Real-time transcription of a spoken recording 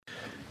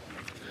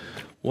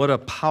What a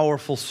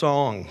powerful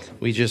song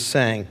we just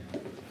sang.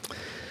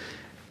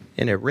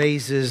 And it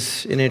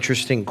raises an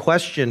interesting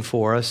question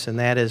for us, and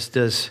that is,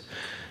 does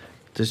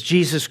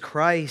Jesus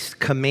Christ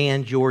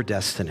command your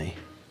destiny?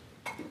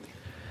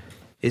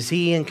 Is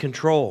he in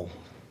control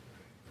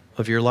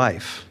of your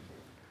life?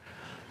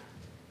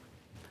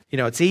 You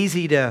know, it's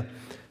easy to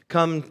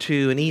come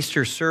to an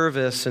Easter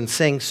service and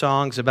sing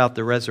songs about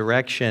the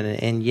resurrection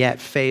and yet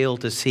fail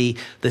to see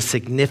the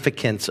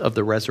significance of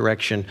the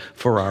resurrection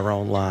for our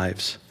own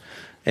lives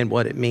and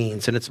what it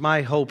means. And it's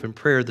my hope and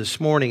prayer this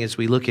morning as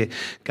we look at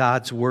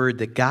God's word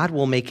that God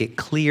will make it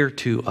clear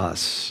to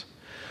us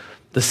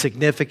the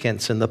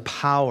significance and the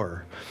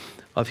power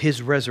of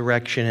his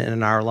resurrection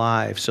in our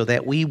lives so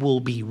that we will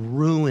be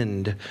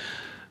ruined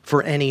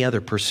for any other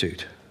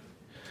pursuit.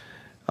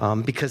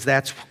 Because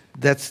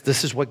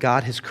this is what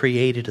God has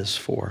created us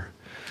for,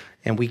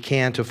 and we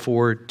can't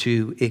afford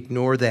to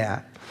ignore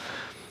that.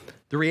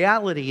 The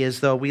reality is,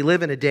 though, we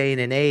live in a day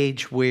and an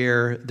age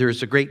where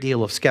there's a great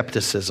deal of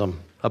skepticism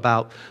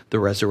about the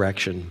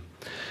resurrection.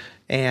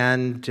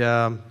 And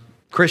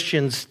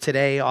Christians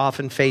today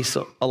often face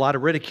a lot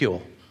of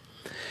ridicule.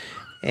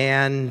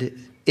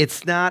 And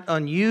it's not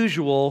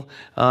unusual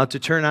to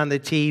turn on the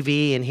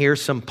TV and hear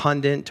some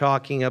pundit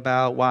talking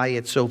about why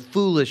it's so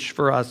foolish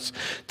for us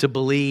to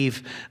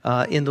believe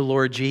in the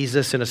Lord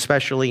Jesus and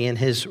especially in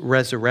his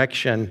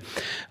resurrection.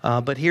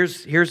 But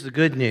here's the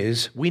good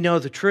news. We know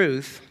the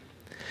truth.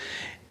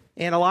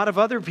 And a lot of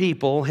other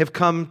people have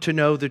come to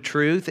know the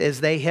truth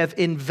as they have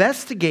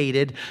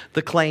investigated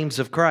the claims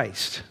of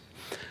Christ.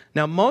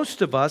 Now,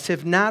 most of us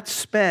have not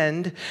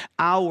spent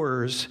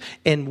hours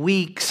and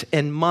weeks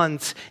and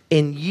months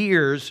and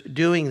years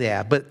doing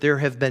that, but there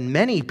have been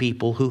many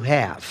people who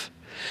have.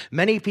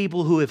 Many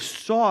people who have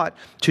sought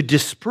to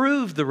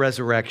disprove the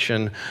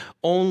resurrection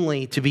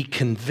only to be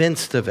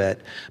convinced of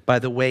it by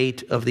the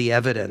weight of the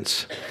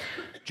evidence.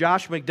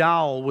 Josh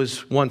McDowell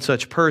was one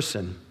such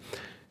person.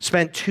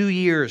 Spent 2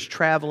 years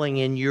traveling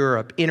in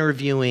Europe,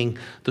 interviewing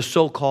the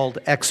so-called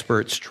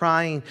experts,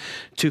 trying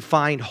to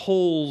find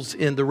holes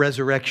in the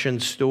resurrection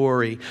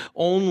story,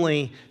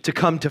 only to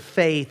come to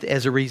faith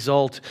as a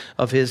result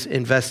of his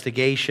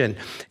investigation.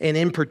 And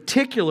in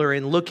particular,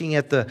 in looking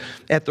at the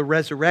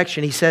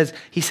resurrection, he says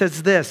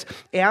this: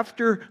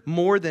 after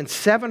more than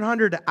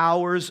 700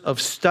 hours of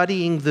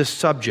studying this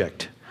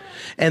subject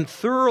and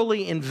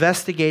thoroughly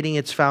investigating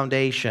its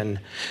foundation,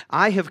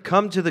 I have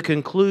come to the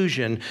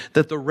conclusion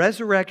that the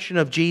resurrection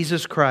of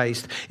Jesus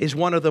Christ is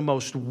one of the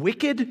most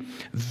wicked,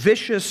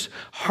 vicious,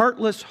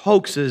 heartless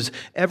hoaxes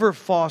ever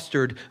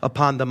fostered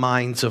upon the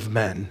minds of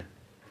men.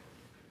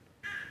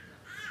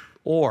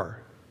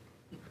 Or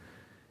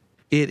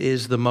it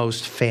is the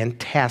most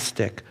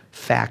fantastic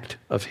fact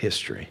of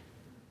history.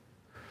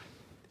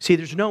 See,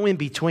 there's no in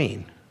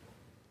between.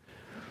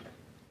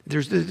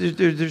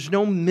 There's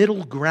no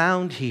middle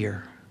ground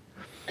here.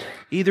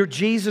 Either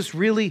Jesus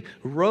really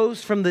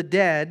rose from the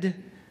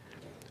dead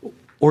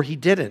or he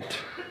didn't.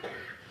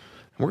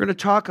 We're going to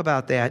talk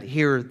about that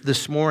here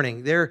this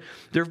morning. There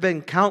have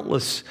been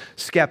countless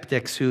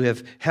skeptics who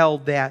have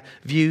held that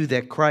view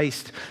that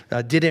Christ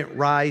didn't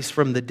rise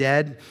from the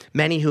dead.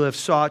 Many who have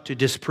sought to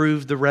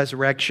disprove the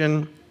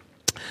resurrection,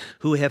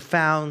 who have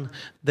found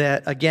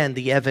that, again,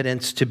 the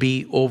evidence to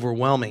be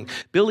overwhelming.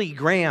 Billy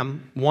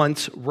Graham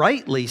once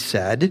rightly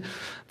said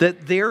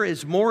that there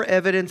is more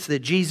evidence that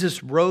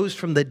Jesus rose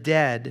from the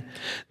dead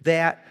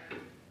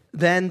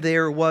than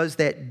there was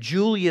that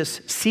Julius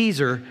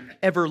Caesar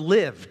ever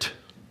lived,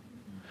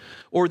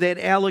 or that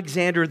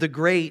Alexander the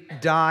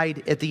Great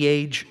died at the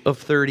age of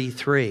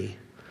 33.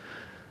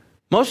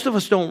 Most of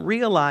us don't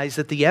realize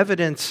that the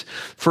evidence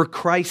for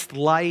Christ's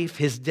life,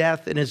 his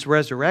death, and his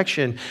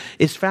resurrection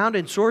is found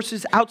in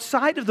sources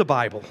outside of the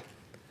Bible.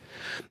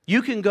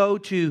 You can go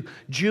to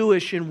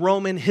Jewish and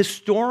Roman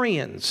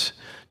historians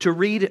to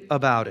read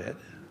about it.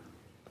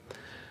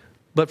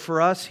 But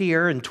for us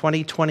here in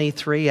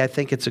 2023, I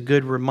think it's a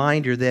good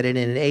reminder that in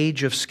an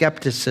age of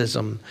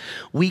skepticism,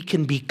 we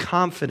can be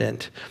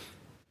confident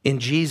in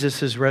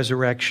Jesus'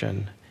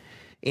 resurrection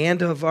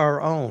and of our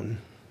own,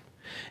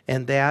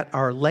 and that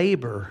our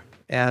labor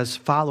as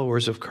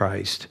followers of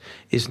Christ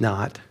is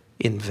not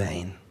in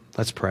vain.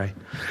 Let's pray.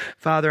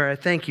 Father, I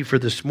thank you for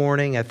this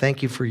morning. I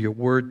thank you for your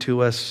word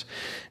to us.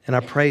 And I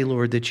pray,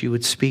 Lord, that you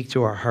would speak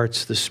to our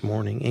hearts this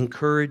morning.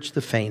 Encourage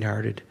the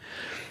faint-hearted.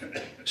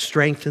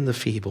 Strengthen the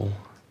feeble.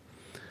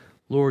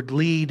 Lord,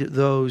 lead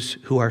those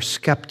who are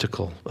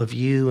skeptical of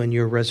you and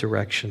your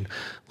resurrection.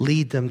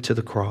 Lead them to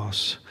the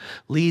cross.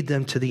 Lead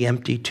them to the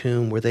empty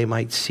tomb where they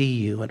might see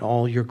you in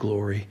all your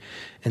glory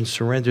and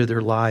surrender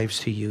their lives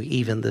to you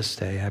even this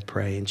day, I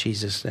pray. In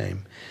Jesus'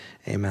 name,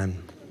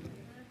 amen.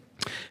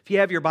 If you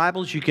have your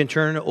Bibles, you can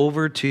turn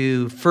over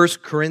to 1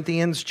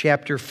 Corinthians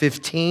chapter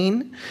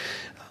 15.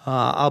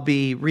 I'll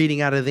be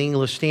reading out of the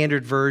English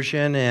Standard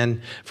Version,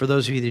 and for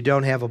those of you that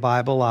don't have a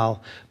Bible,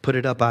 I'll put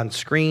it up on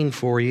screen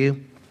for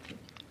you.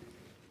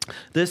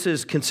 This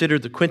is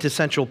considered the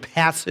quintessential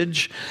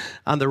passage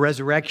on the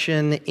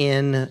resurrection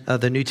in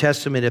the New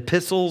Testament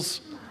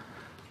epistles.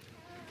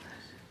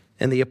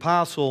 And the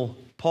Apostle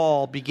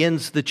Paul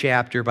begins the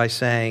chapter by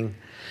saying,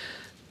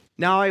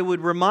 "Now I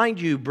would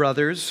remind you,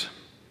 brothers,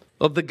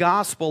 of the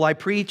gospel I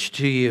preached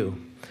to you,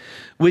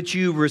 which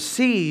you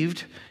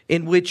received,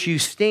 in which you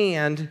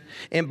stand,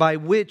 and by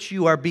which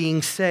you are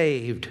being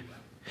saved,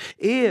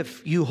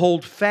 if you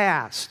hold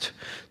fast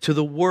to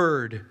the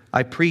word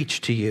I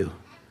preached to you,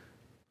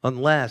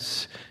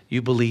 unless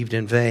you believed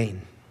in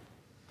vain."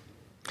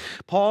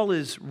 Paul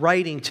is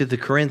writing to the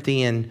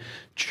Corinthian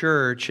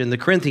church, and the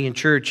Corinthian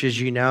church,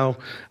 as you know,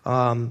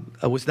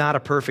 was not a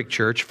perfect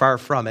church, far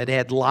from it. It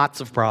had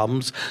lots of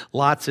problems,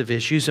 lots of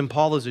issues, and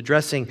Paul is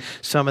addressing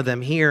some of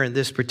them here in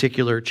this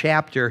particular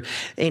chapter.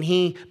 And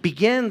he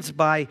begins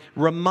by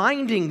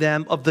reminding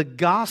them of the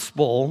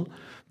gospel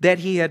that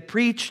he had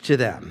preached to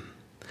them.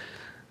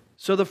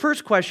 So the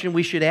first question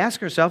we should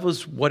ask ourselves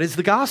is, what is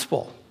the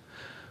gospel?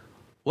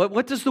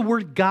 What does the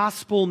word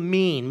gospel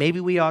mean?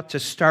 Maybe we ought to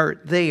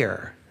start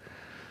there.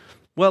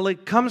 Well,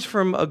 it comes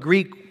from a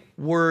Greek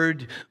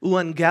word,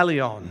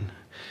 euangelion,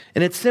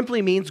 and it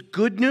simply means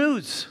good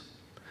news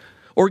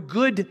or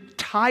good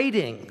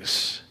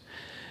tidings.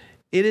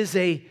 It is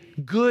a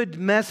good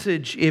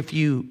message, if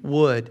you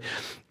would.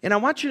 And I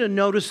want you to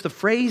notice the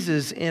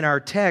phrases in our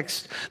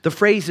text, the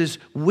phrases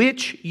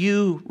which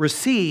you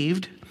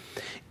received,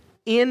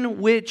 in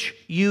which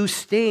you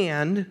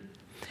stand,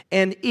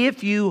 and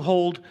if you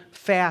hold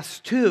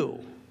fast to.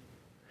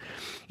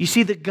 You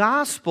see, the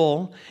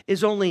gospel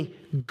is only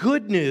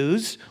good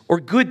news or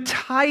good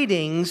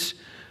tidings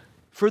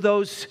for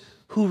those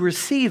who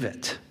receive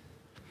it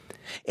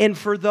and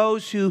for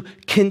those who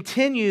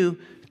continue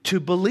to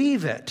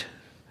believe it.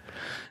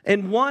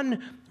 And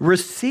one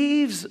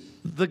receives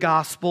the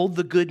gospel,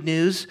 the good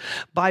news,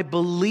 by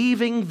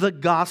believing the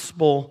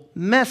gospel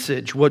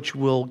message, which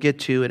we'll get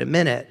to in a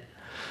minute.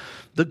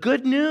 The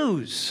good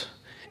news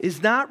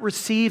is not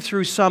received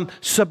through some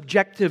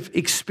subjective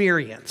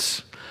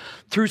experience,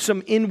 through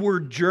some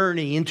inward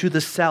journey into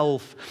the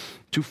self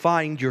to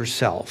find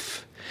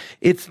yourself.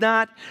 It's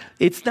not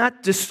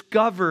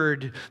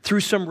discovered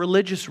through some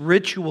religious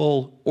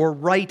ritual or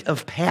rite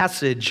of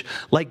passage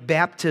like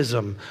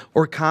baptism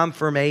or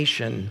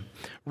confirmation.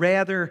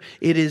 Rather,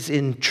 it is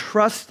in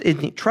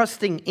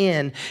trusting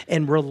in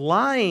and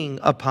relying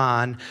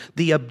upon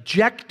the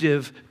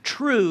objective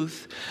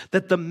truth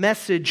that the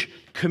message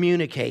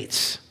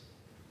communicates.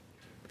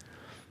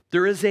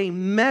 There is a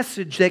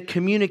message that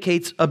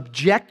communicates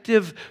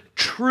objective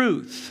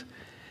truth,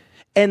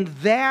 and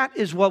that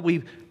is what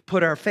we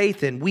put our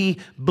faith in. We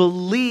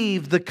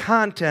believe the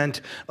content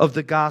of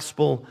the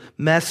gospel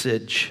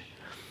message.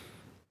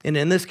 And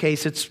in this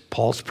case, it's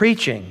Paul's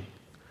preaching.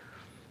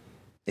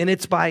 And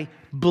it's by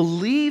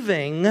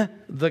believing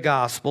the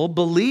gospel,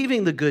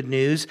 believing the good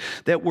news,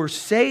 that we're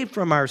saved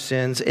from our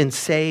sins and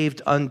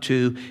saved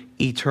unto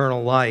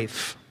eternal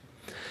life.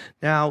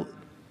 Now,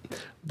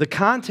 the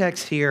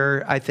context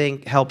here, I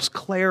think, helps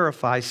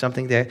clarify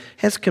something that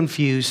has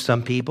confused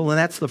some people, and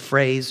that's the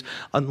phrase,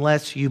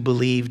 unless you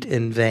believed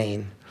in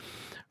vain.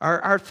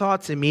 Our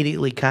thoughts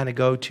immediately kind of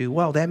go to,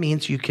 well, that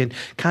means you can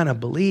kind of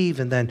believe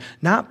and then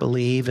not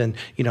believe, and,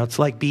 it's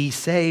like be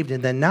saved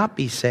and then not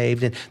be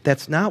saved, and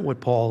that's not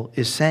what Paul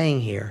is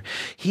saying here.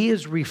 He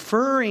is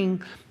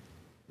referring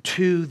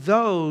to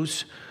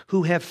those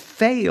who have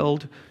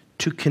failed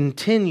to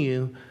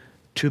continue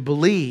to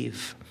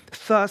believe,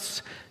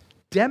 thus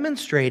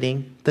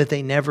demonstrating that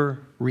they never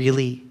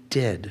really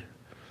did.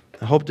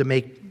 I hope to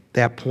make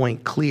that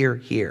point clear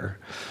here.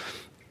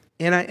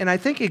 And I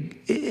think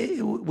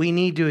we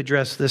need to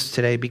address this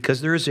today because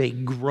there is a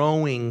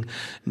growing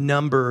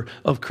number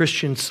of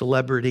Christian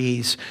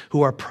celebrities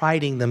who are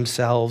priding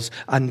themselves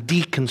on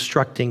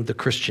deconstructing the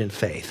Christian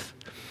faith.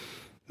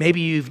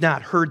 Maybe you've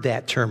not heard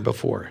that term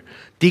before,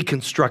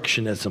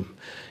 deconstructionism.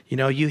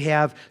 You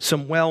have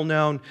some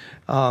well-known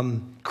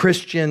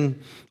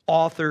Christian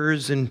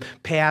authors and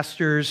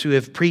pastors who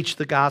have preached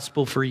the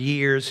gospel for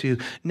years, who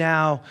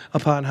now,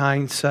 upon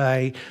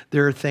hindsight,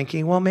 they're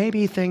thinking, well,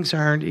 maybe things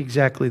aren't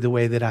exactly the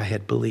way that I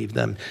had believed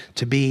them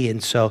to be.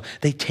 And so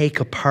they take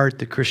apart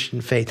the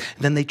Christian faith,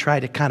 and then they try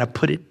to kind of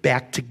put it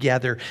back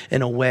together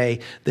in a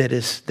way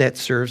that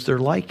serves their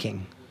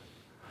liking.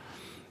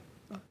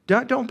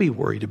 Don't be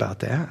worried about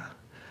that.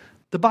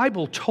 The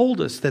Bible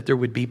told us that there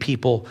would be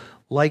people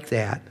like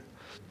that.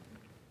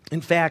 In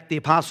fact, the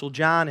Apostle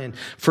John in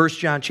 1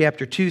 John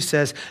chapter 2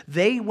 says,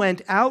 "They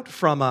went out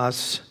from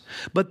us,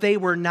 but they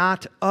were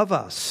not of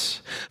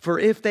us. For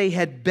if they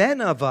had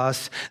been of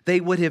us, they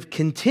would have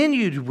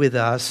continued with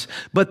us,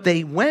 but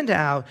they went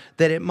out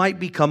that it might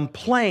become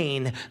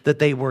plain that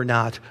they were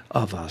not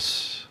of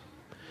us."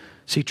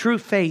 See, true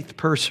faith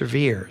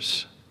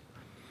perseveres.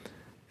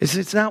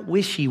 It's not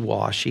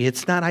wishy-washy.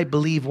 It's not I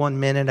believe one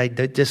minute, I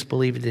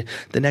disbelieve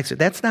the next.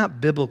 That's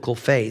not biblical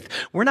faith.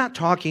 We're not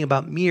talking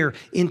about mere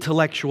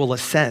intellectual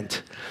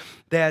assent.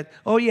 That,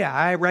 oh yeah,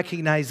 I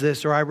recognize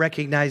this or I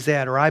recognize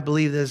that or I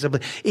believe this.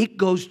 It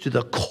goes to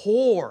the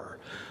core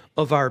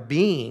of our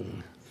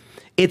being.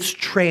 It's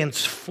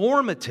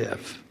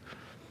transformative.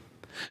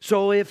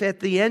 So if at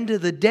the end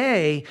of the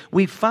day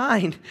we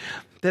find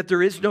that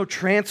there is no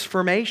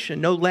transformation,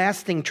 no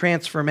lasting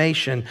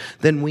transformation,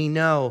 then we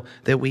know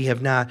that we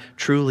have not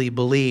truly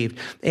believed.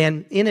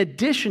 And in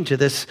addition to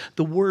this,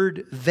 the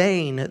word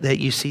vain that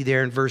you see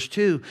there in verse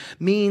 2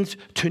 means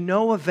to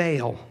no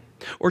avail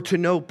or to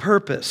no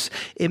purpose.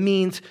 It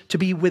means to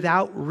be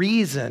without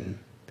reason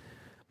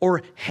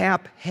or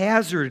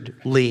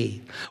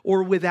haphazardly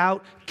or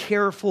without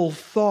careful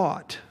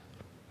thought.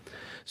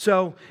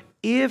 So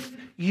if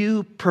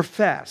you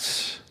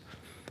profess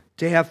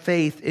to have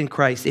faith in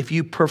Christ, if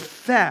you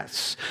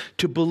profess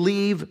to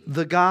believe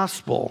the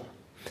gospel,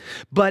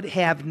 but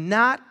have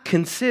not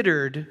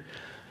considered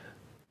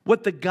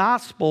what the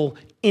gospel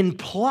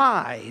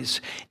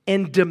implies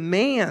and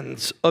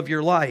demands of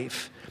your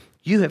life,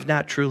 you have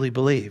not truly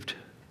believed.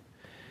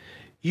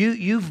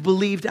 You've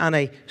believed on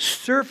a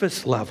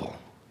surface level.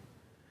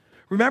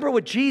 Remember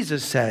what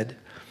Jesus said.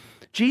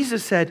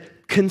 Jesus said,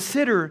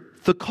 consider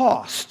the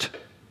cost.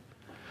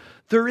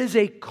 There is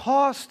a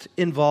cost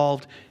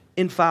involved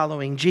in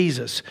following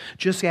Jesus.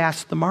 Just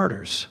ask the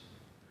martyrs,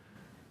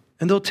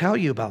 and they'll tell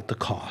you about the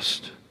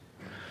cost.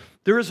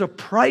 There is a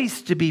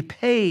price to be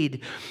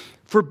paid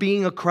for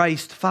being a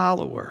Christ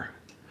follower.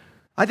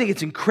 I think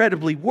it's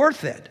incredibly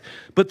worth it,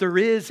 but there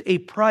is a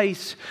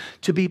price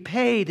to be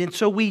paid. And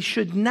so we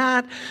should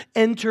not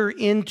enter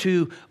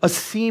into a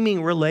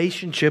seeming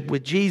relationship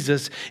with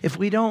Jesus if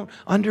we don't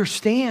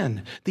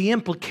understand the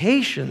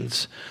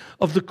implications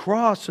of the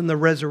cross and the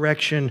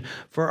resurrection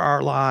for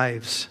our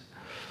lives.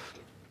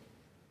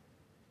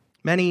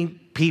 Many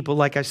people,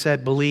 like I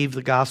said, believe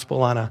the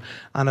gospel on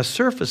a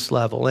surface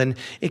level, and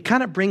it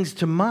kind of brings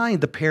to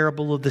mind the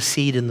parable of the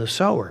seed and the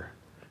sower,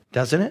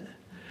 doesn't it?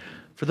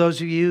 For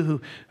those of you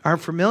who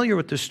aren't familiar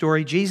with the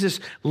story, Jesus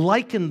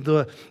likened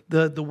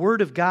the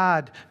word of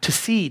God to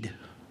seed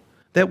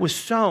that was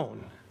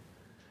sown.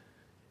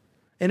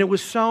 And it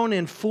was sown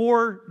in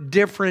 4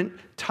 different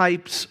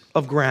types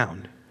of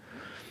ground.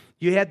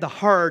 You had the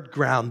hard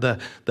ground,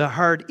 the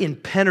hard,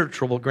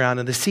 impenetrable ground,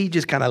 and the seed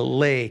just kind of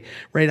lay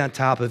right on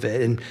top of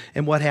it.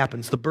 And what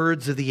happens? The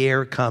birds of the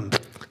air come,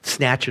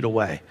 snatch it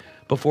away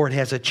before it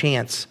has a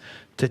chance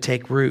to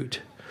take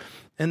root.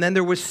 And then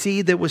there was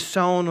seed that was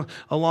sown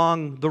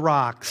along the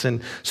rocks,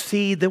 and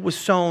seed that was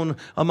sown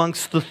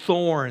amongst the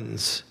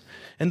thorns.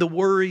 And the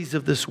worries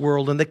of this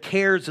world and the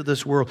cares of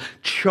this world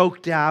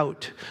choked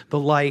out the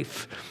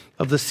life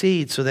of the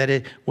seed so that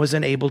it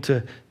wasn't able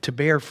to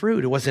bear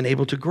fruit. It wasn't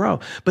able to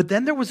grow. But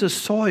then there was a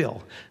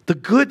soil, the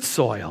good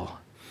soil,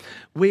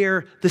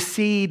 where the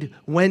seed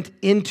went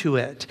into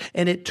it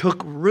and it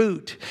took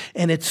root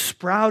and it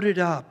sprouted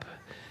up.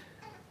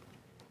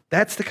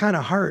 That's the kind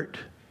of heart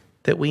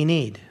that we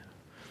need.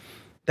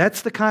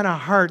 That's the kind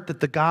of heart that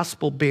the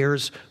gospel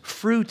bears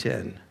fruit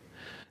in.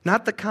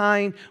 Not the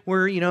kind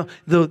where,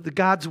 the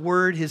God's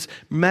word, his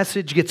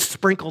message gets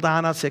sprinkled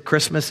on us at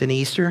Christmas and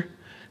Easter.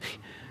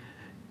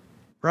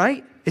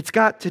 Right? It's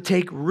got to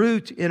take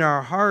root in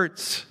our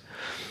hearts.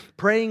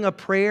 Praying a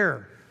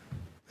prayer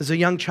as a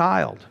young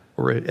child,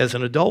 or as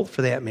an adult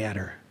for that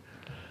matter.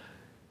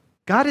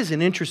 God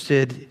isn't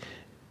interested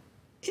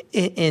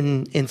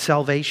in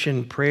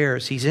salvation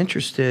prayers. He's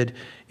interested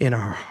in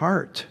our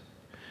heart.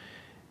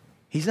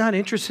 He's not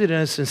interested in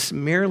us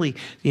merely,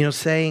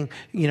 saying,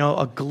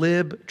 a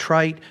glib,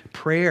 trite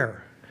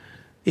prayer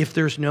if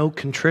there's no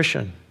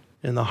contrition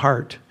in the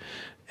heart,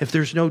 if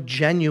there's no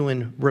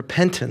genuine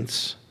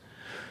repentance.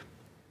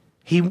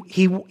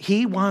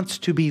 He wants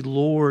to be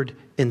Lord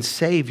and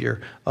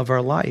Savior of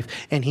our life,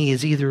 and he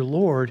is either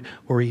Lord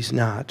or he's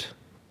not.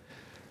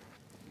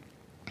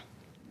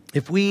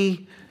 If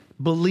we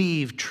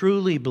believe,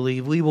 truly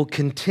believe, we will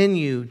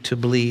continue to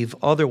believe.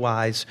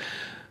 Otherwise,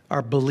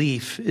 our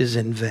belief is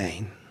in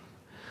vain.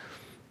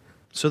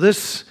 So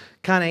this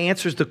kind of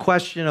answers the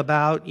question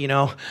about,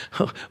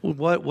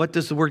 what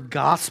does the word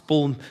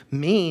gospel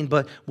mean?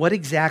 But what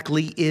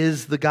exactly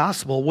is the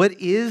gospel? What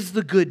is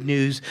the good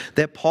news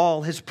that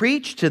Paul has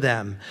preached to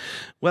them?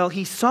 Well,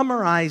 he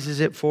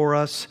summarizes it for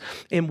us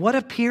in what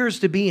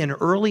appears to be an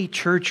early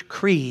church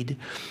creed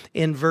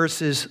in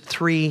verses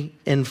 3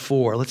 and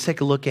 4. Let's take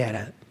a look at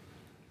it.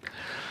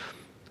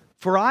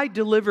 For I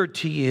delivered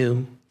to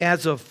you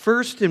as of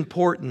first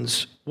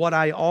importance what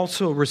I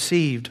also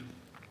received,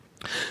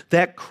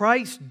 that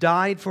Christ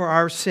died for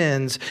our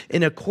sins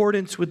in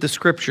accordance with the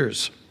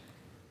Scriptures,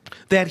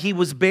 that he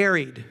was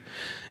buried,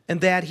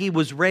 and that he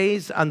was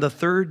raised on the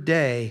 3rd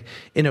day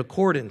in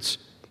accordance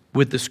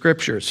with the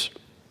Scriptures.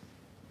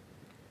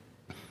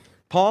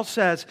 Paul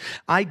says,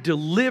 I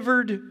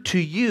delivered to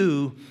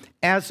you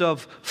as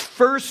of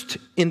first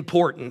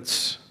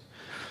importance.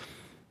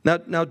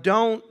 Now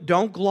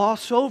don't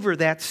gloss over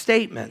that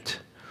statement.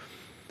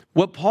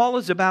 What Paul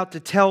is about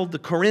to tell the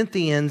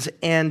Corinthians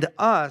and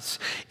us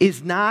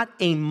is not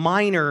a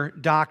minor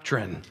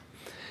doctrine.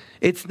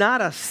 It's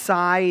not a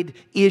side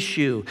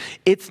issue.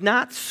 It's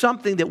not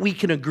something that we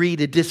can agree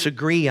to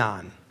disagree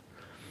on.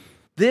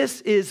 This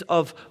is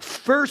of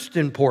first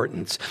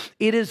importance.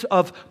 It is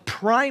of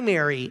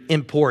primary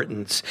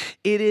importance.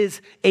 It is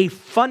a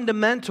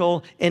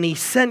fundamental and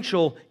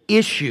essential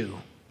issue.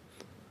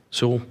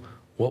 So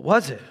what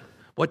was it?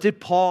 What did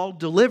Paul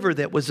deliver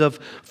that was of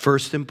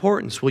first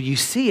importance? Well, you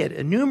see it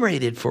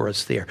enumerated for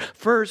us there.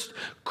 First,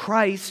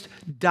 Christ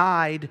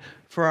died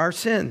for our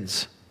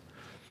sins.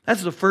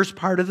 That's the first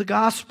part of the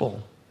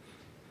gospel.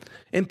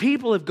 And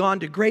people have gone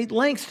to great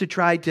lengths to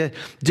try to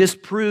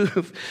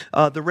disprove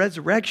the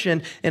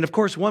resurrection. And of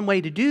course, one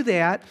way to do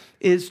that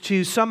is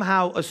to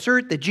somehow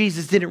assert that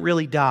Jesus didn't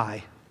really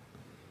die.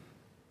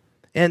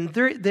 And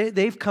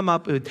they've come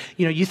up with,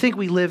 you think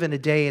we live in a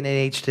day and an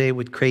age today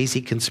with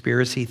crazy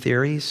conspiracy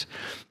theories?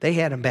 They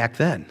had them back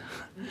then.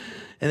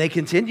 And they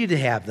continue to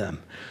have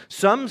them.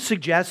 Some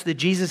suggest that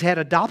Jesus had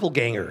a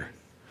doppelganger,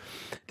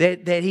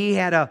 that he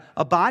had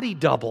a body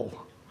double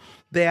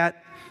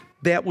that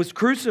was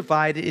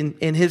crucified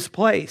in his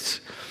place.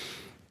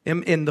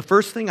 And the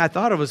first thing I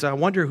thought of was, I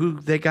wonder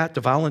who they got to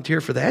volunteer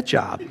for that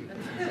job.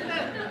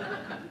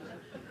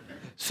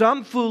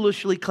 Some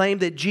foolishly claim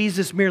that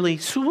Jesus merely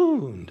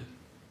swooned,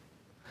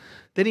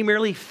 that he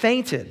merely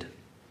fainted,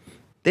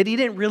 that he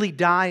didn't really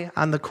die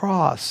on the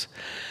cross.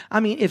 I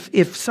mean,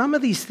 if some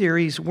of these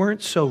theories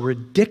weren't so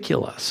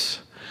ridiculous,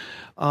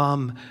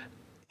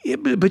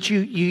 but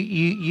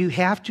you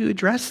have to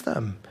address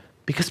them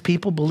because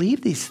people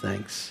believe these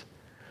things.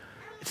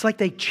 It's like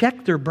they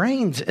check their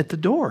brains at the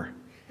door.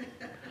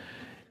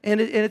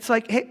 And it's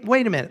like, hey,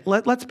 wait a minute,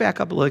 let's back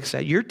up a little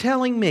bit. You're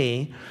telling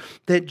me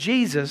that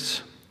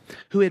Jesus,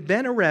 who had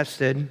been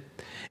arrested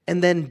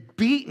and then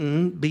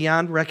beaten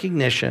beyond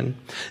recognition,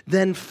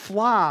 then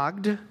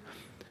flogged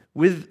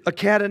with a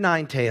cat of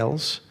nine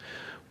tails,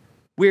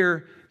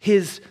 where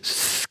his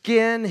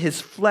skin, his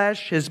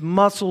flesh, his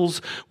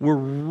muscles were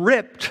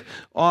ripped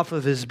off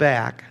of his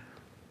back,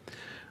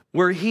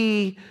 where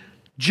he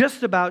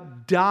just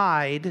about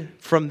died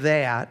from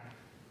that,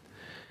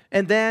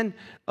 and then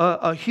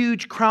a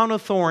huge crown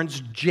of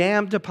thorns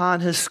jammed upon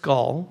his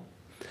skull.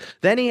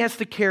 Then he has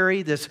to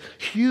carry this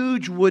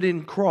huge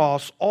wooden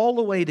cross all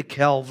the way to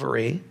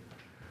Calvary.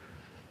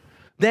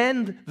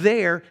 Then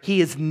there he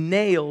is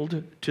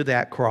nailed to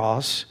that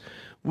cross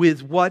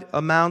with what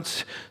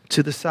amounts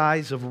to the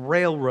size of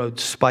railroad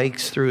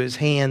spikes through his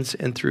hands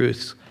and through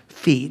his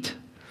feet.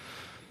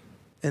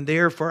 And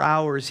there for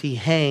hours he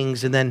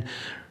hangs, and then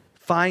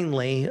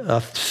finally a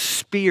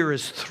spear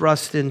is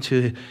thrust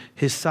into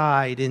his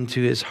side,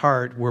 into his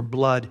heart, where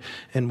blood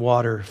and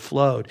water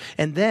flowed.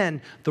 And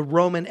then the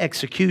Roman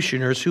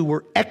executioners, who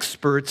were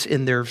experts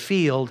in their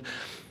field,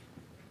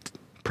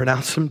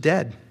 pronounce him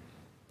dead.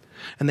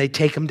 And they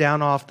take him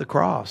down off the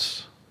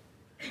cross.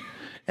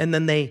 And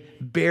then they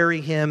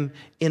bury him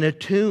in a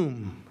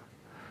tomb.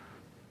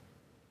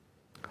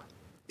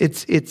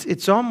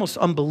 It's almost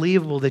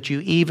unbelievable that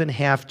you even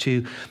have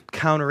to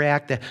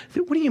counteract that.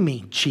 What do you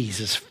mean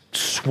Jesus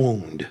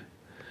swooned?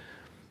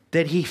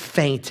 That he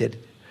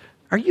fainted?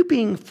 Are you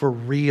being for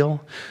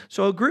real?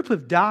 So a group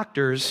of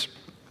doctors,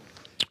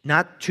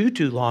 not too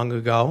long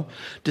ago,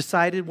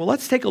 decided, well,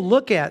 let's take a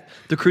look at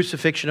the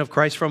crucifixion of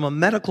Christ from a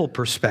medical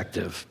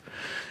perspective.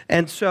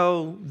 And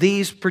so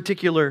these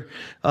particular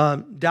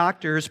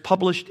doctors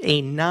published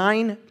a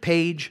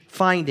 9-page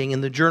finding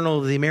in the Journal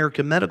of the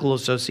American Medical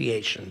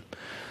Association.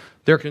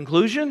 Their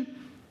conclusion?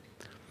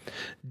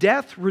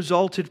 Death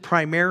resulted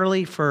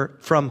primarily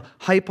from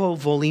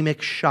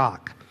hypovolemic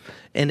shock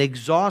and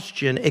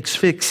exhaustion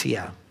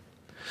asphyxia.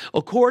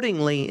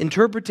 Accordingly,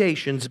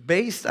 interpretations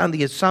based on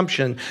the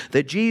assumption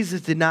that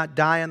Jesus did not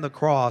die on the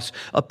cross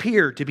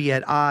appear to be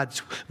at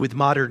odds with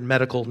modern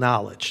medical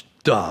knowledge.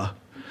 Duh.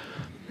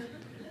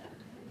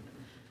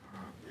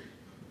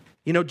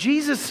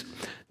 Jesus,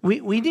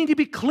 we need to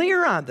be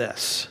clear on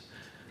this.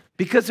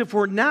 Because if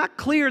we're not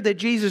clear that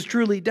Jesus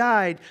truly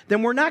died,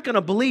 then we're not going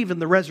to believe in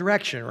the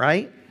resurrection,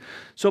 right?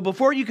 So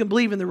before you can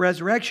believe in the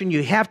resurrection,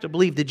 you have to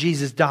believe that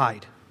Jesus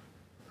died.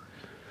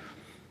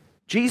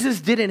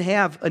 Jesus didn't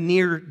have a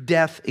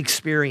near-death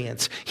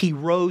experience. He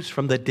rose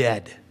from the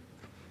dead.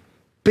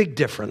 Big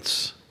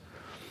difference.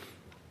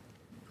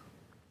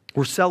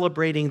 We're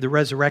celebrating the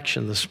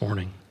resurrection this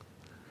morning,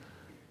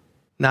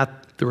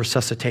 not the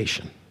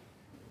resuscitation.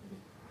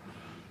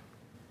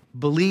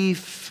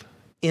 Belief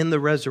in the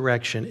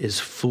resurrection is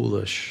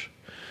foolish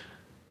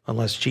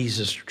unless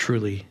Jesus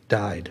truly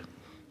died.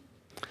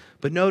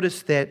 But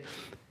notice that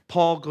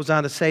Paul goes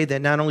on to say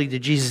that not only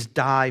did Jesus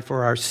die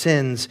for our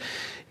sins,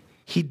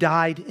 he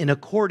died in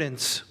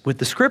accordance with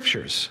the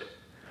Scriptures.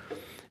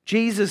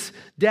 Jesus'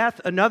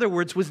 death, in other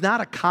words, was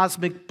not a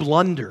cosmic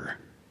blunder.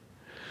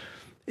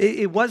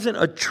 It wasn't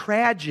a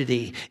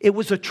tragedy. It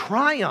was a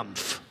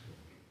triumph.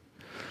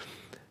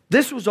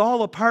 This was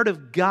all a part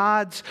of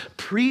God's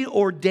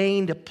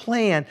preordained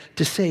plan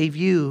to save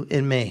you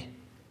and me,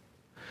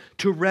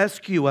 to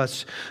rescue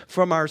us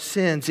from our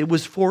sins. It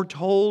was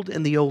foretold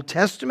in the Old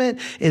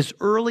Testament as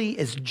early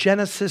as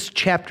Genesis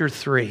chapter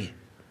 3.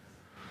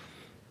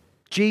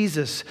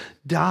 Jesus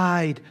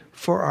died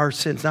for our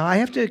sins. Now, I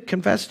have to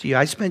confess to you,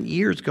 I spent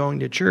years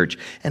going to church,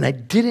 and I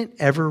didn't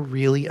ever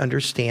really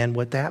understand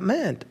what that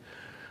meant.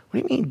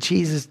 What do you mean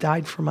Jesus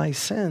died for my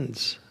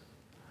sins?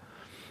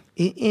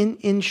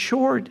 In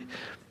short,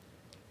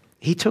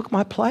 he took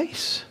my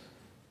place.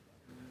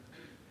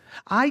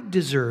 I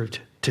deserved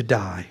to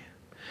die.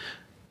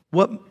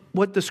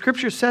 What the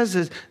scripture says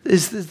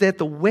is that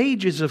the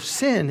wages of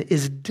sin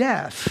is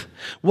death.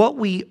 What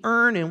we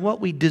earn and what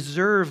we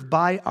deserve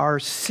by our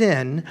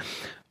sin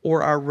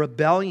or our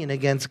rebellion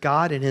against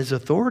God and his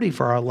authority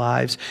for our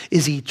lives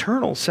is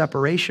eternal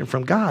separation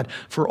from God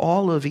for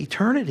all of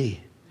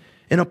eternity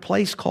in a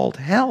place called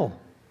hell.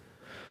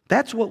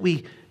 That's what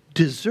we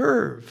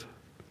deserve.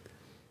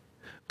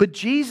 But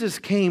Jesus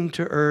came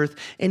to earth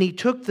and he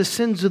took the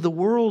sins of the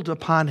world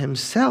upon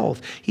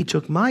himself. He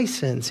took my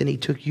sins and he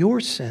took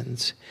your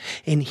sins.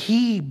 And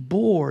he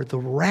bore the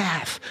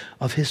wrath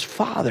of his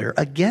Father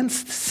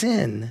against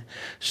sin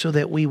so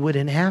that we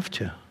wouldn't have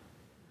to.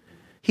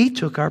 He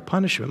took our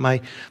punishment.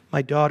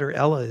 My daughter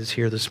Ella is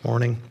here this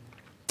morning.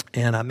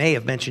 And I may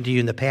have mentioned to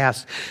you in the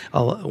past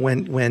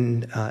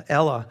when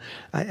Ella,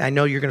 I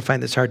know you're going to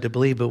find this hard to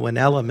believe, but when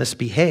Ella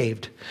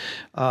misbehaved,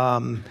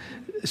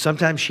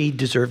 sometimes she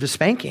deserved a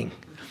spanking.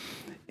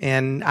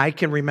 And I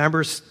can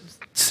remember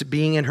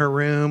being in her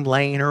room,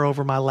 laying her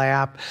over my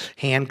lap,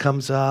 hand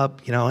comes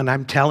up, and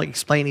I'm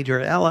explaining to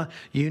her, Ella,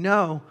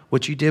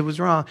 what you did was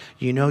wrong.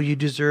 You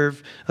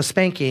deserve a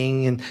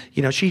spanking. And,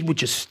 she would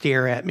just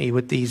stare at me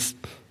with these,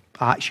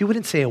 she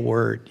wouldn't say a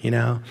word,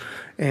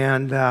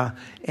 And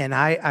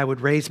I would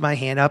raise my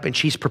hand up, and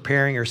she's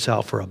preparing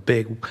herself for a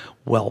big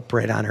whelp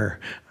right on her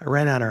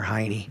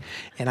hiney.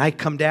 And I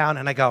come down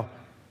and I go,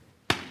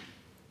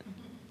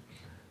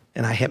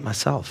 and I hit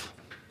myself.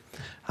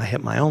 I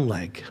hit my own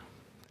leg.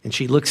 And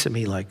she looks at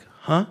me like,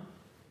 huh?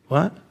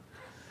 What?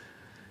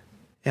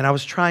 And I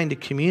was trying to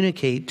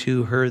communicate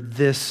to her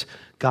this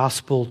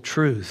gospel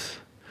truth,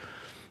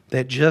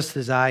 that just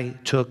as I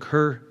took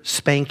her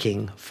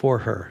spanking for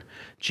her,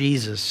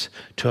 Jesus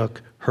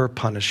took her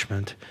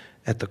punishment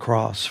at the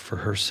cross for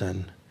her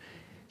sin.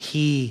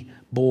 He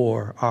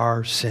bore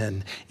our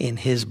sin in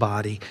his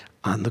body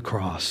on the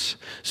cross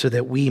so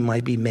that we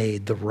might be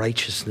made the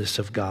righteousness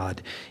of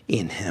God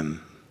in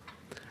him.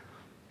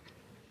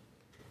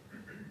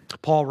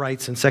 Paul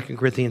writes in 2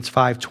 Corinthians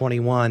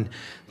 5:21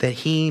 that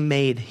he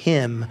made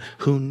him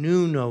who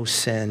knew no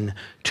sin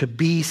to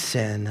be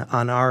sin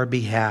on our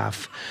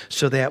behalf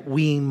so that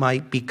we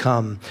might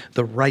become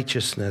the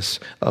righteousness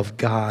of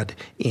God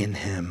in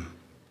him.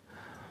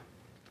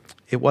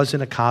 It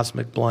wasn't a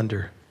cosmic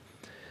blunder.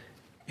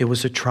 It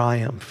was a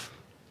triumph.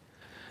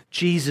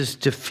 Jesus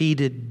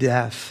defeated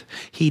death.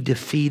 He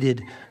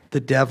defeated the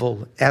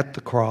devil at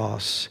the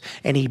cross,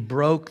 and he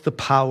broke the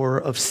power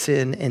of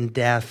sin and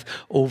death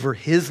over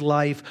his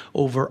life,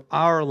 over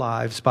our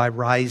lives, by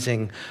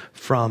rising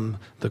from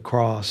the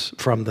cross,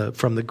 from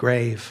the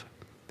grave.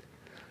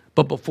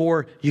 But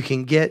before you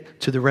can get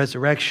to the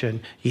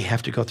resurrection, you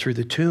have to go through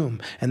the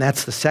tomb. And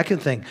that's the second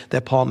thing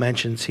that Paul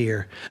mentions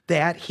here,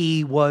 that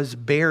he was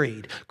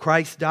buried.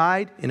 Christ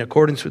died in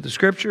accordance with the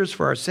scriptures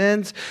for our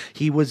sins.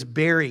 He was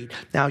buried.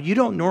 Now, you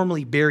don't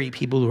normally bury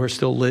people who are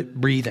still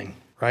breathing,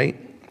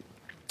 right?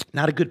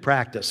 Not a good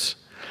practice.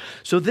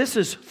 So this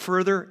is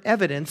further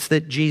evidence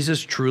that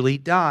Jesus truly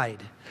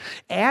died.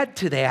 Add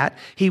to that,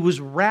 he was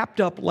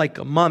wrapped up like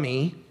a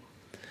mummy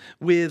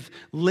with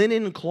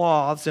linen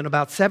cloths and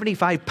about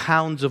 75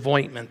 pounds of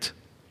ointment.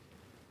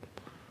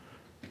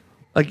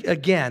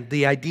 Again,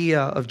 the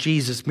idea of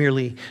Jesus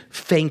merely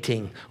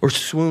fainting or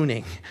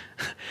swooning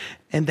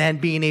and then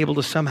being able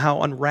to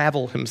somehow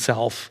unravel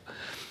himself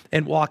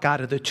and walk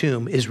out of the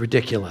tomb is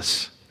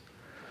ridiculous.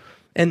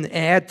 And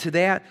add to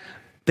that,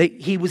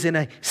 he was in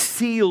a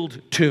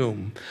sealed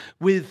tomb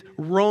with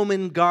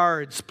Roman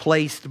guards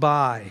placed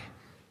by.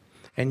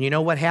 And you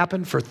know what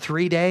happened for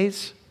 3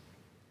 days?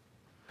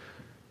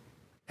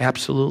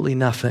 Absolutely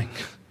nothing.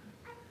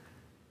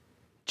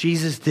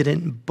 Jesus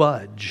didn't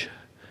budge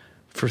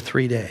for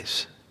 3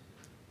 days.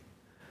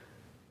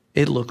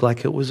 It looked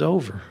like it was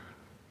over.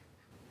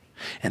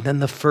 And then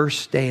the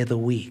first day of the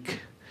week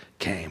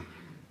came,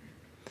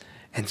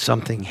 and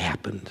something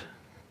happened.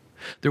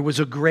 There was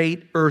a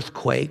great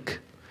earthquake,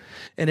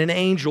 and an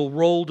angel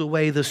rolled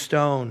away the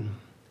stone.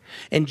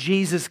 And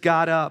Jesus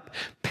got up,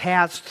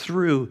 passed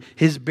through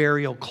his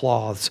burial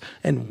cloths,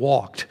 and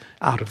walked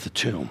out of the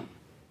tomb.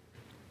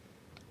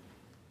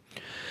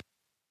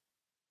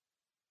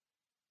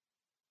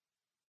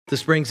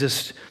 This brings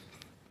us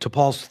to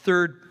Paul's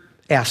third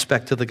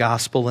aspect of the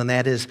gospel, and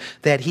that is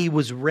that he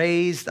was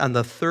raised on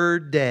the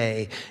third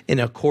day in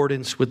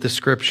accordance with the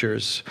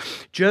scriptures.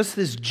 Just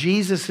as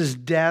Jesus'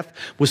 death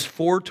was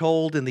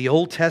foretold in the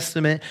Old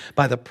Testament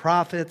by the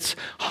prophets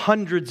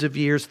hundreds of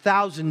years,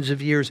 thousands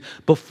of years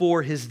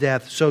before his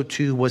death, so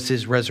too was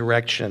his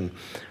resurrection.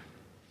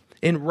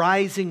 In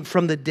rising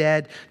from the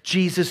dead,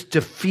 Jesus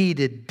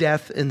defeated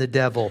death and the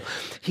devil.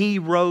 He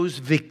rose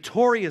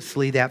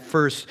victoriously that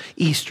first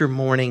Easter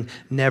morning,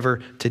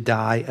 never to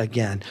die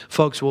again.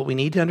 Folks, what we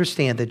need to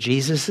understand that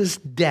Jesus'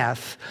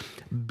 death,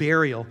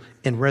 burial,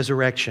 and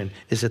resurrection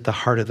is at the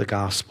heart of the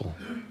gospel.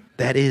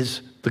 That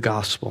is the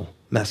gospel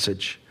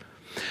message.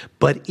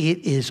 But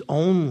it is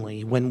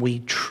only when we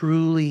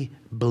truly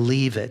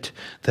believe it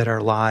that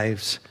our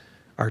lives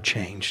are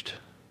changed.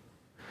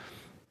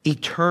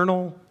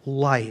 Eternal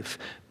life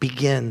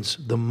begins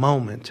the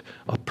moment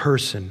a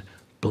person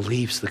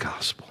believes the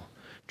gospel,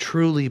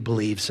 truly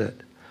believes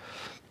it.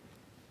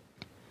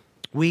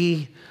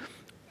 We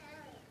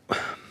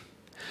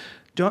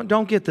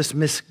don't get this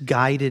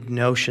misguided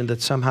notion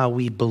that somehow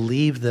we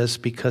believe this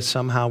because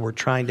somehow we're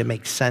trying to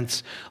make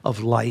sense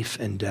of life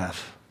and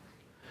death.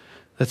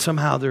 That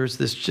somehow there's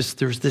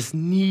this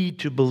need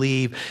to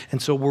believe,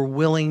 and so we're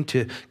willing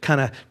to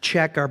kind of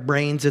check our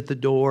brains at the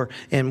door,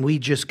 and we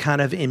just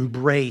kind of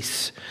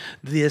embrace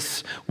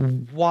this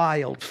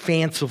wild,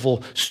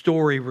 fanciful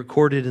story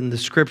recorded in the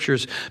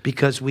Scriptures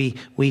because we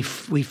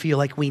feel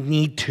like we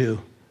need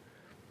to.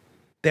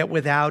 That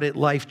without it,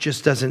 life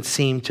just doesn't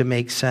seem to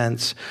make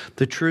sense.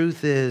 The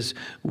truth is,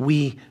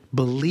 we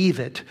believe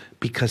it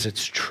because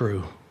it's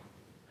true,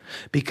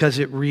 because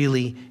it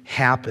really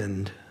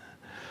happened.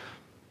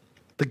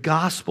 The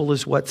gospel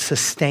is what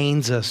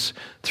sustains us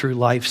through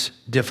life's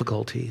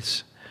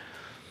difficulties.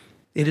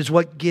 It is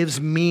what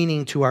gives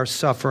meaning to our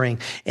suffering,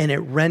 and it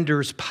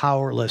renders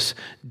powerless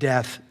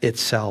death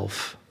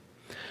itself.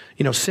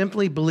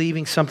 Simply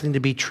believing something to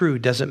be true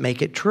doesn't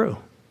make it true.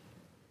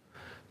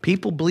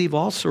 People believe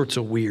all sorts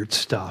of weird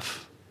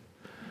stuff.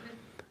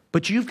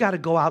 But you've got to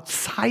go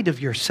outside of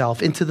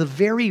yourself into the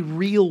very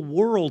real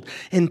world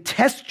and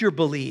test your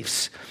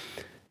beliefs.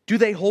 Do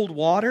they hold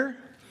water?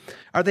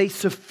 Are they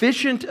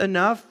sufficient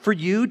enough for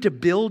you to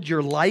build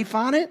your life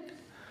on it?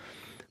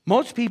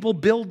 Most people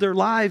build their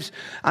lives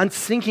on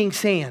sinking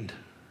sand.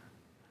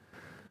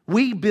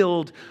 We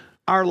build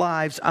our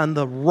lives on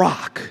the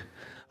rock,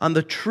 on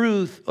the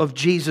truth of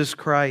Jesus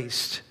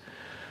Christ.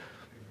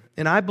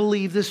 And I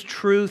believe this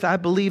truth. I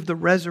believe the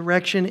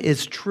resurrection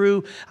is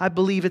true. I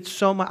believe it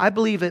so much. I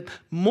believe it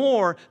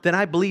more than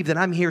I believe that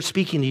I'm here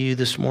speaking to you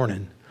this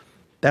morning.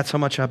 That's how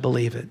much I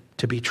believe it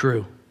to be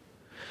true.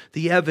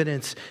 The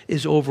evidence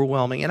is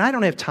overwhelming. And I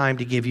don't have time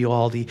to give you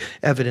all the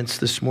evidence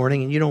this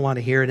morning, and you don't want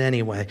to hear it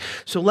anyway.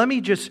 So let me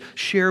just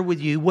share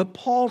with you what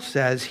Paul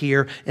says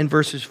here in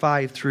verses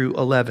 5 through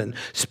 11.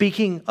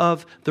 Speaking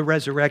of the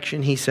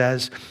resurrection, he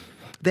says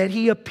that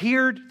he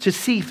appeared to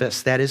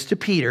Cephas, that is to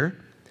Peter,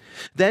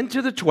 then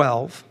to the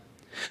 12.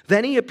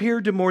 Then he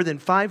appeared to more than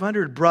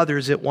 500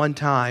 brothers at one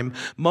time,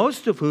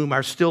 most of whom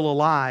are still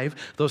alive,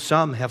 though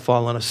some have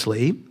fallen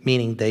asleep,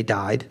 meaning they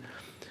died.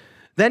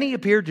 Then he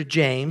appeared to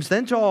James,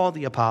 then to all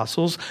the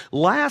apostles.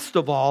 Last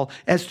of all,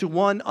 as to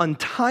one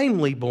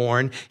untimely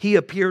born, he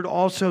appeared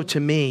also to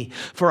me.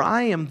 For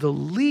I am the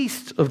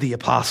least of the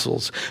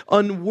apostles,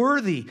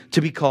 unworthy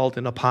to be called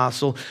an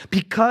apostle,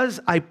 because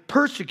I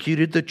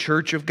persecuted the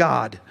church of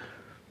God.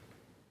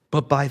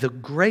 But by the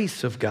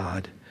grace of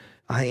God,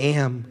 I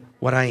am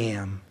what I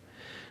am.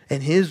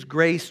 And his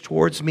grace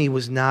towards me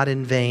was not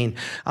in vain.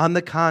 On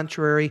the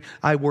contrary,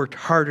 I worked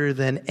harder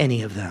than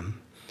any of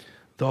them,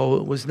 though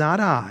it was not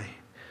I,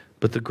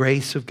 but the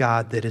grace of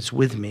God that is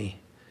with me.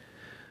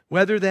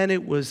 Whether then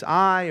it was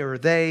I or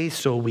they,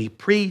 so we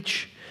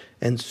preach,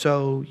 and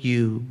so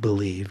you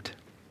believed.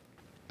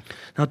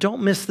 Now,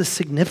 don't miss the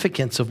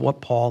significance of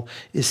what Paul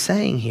is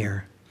saying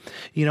here.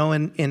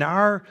 In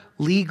our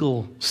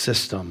legal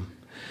system,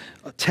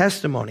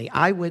 testimony,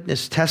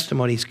 eyewitness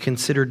testimony is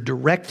considered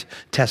direct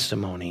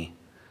testimony.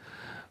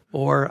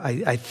 Or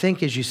I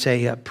think, as you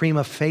say, a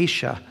prima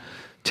facie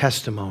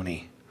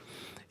testimony.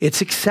 It's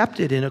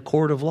accepted in a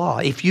court of law.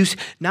 If you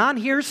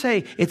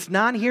non-hearsay, it's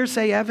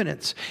non-hearsay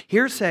evidence.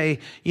 Hearsay,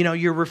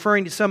 you're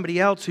referring to somebody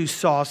else who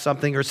saw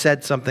something or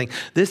said something.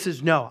 This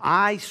is no,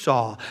 I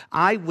saw,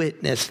 I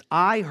witnessed,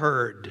 I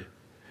heard.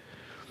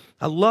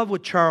 I love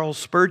what Charles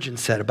Spurgeon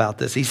said about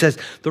this. He says,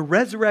 the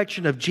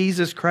resurrection of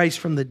Jesus Christ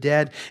from the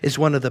dead is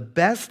one of the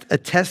best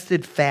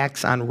attested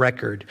facts on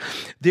record.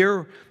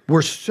 There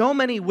were so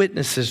many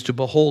witnesses to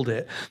behold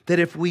it that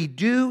if we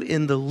do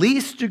in the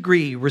least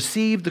degree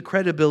receive the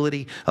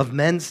credibility of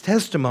men's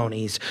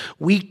testimonies,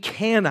 we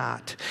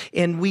cannot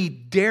and we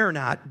dare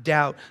not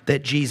doubt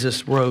that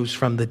Jesus rose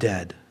from the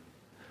dead.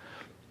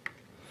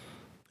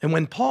 And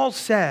when Paul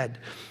said,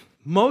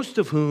 most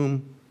of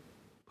who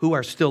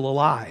are still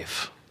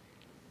alive,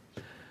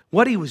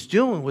 what he was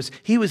doing was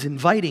he was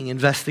inviting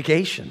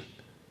investigation.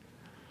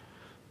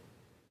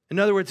 In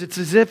other words, it's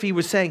as if he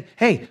was saying,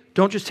 hey,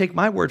 don't just take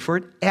my word for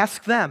it,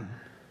 ask them.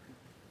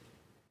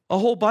 A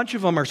whole bunch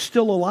of them are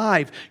still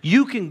alive.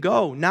 You can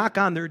go knock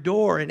on their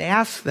door and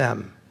ask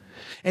them.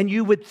 And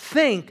you would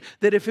think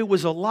that if it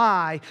was a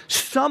lie,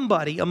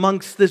 somebody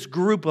amongst this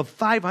group of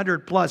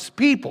 500 plus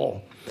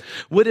people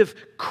would have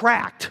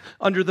cracked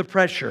under the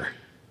pressure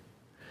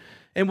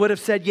and would have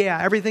said,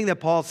 yeah, everything that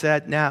Paul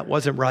said, it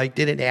wasn't right,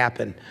 didn't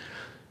happen.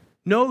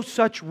 No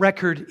such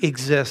record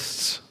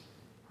exists.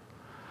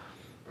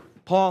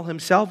 Paul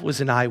himself was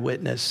an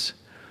eyewitness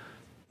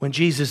when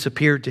Jesus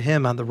appeared to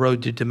him on the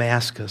road to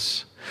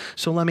Damascus.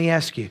 So let me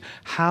ask you,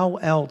 how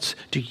else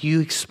do you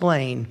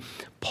explain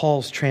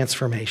Paul's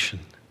transformation?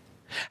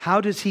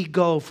 How does he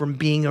go from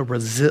being a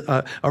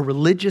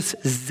religious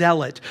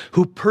zealot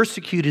who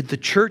persecuted the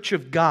church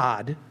of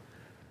God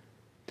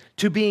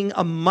to being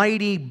a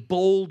mighty,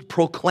 bold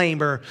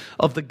proclaimer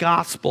of the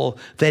gospel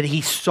that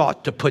he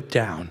sought to put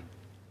down?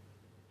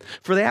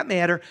 For that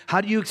matter,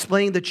 how do you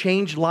explain the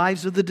changed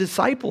lives of the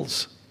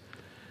disciples?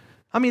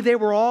 I mean, they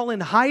were all in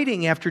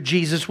hiding after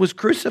Jesus was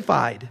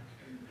crucified.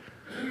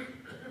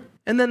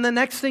 And then the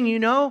next thing you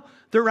know,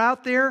 they're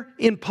out there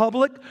in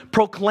public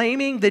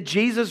proclaiming that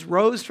Jesus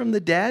rose from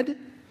the dead.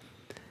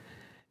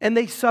 And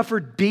they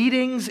suffered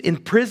beatings,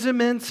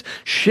 imprisonments,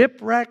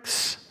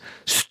 shipwrecks,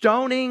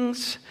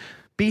 stonings,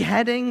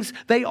 beheadings.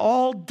 They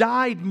all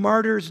died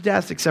martyrs'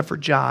 deaths except for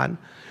John,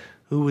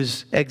 who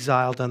was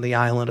exiled on the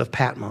island of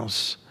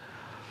Patmos.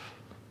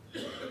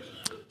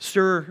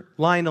 Sir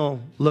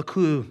Lionel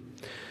Lecue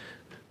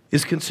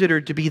is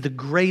considered to be the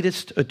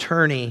greatest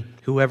attorney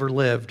who ever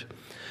lived,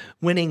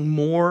 winning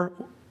more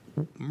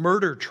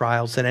murder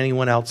trials than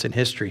anyone else in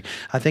history.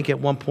 I think at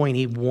one point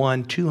he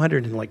won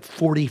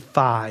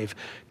 245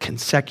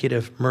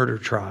 consecutive murder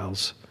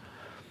trials.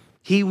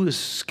 He was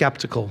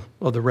skeptical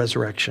of the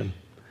resurrection,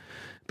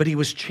 but he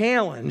was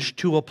challenged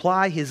to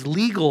apply his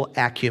legal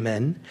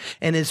acumen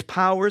and his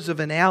powers of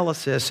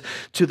analysis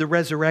to the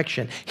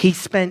resurrection. He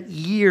spent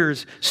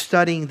years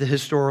studying the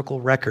historical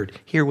record.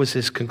 Here was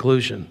his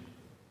conclusion.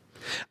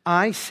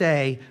 I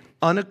say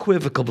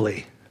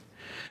unequivocally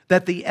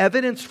that the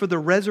evidence for the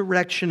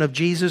resurrection of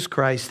Jesus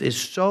Christ is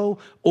so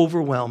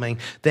overwhelming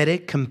that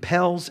it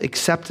compels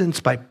acceptance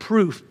by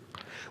proof,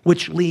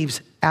 which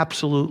leaves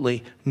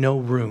absolutely no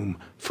room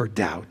for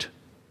doubt.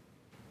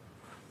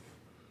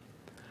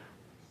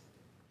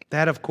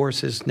 That, of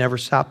course, has never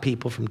stopped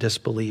people from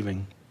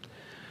disbelieving.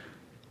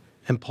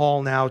 And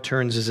Paul now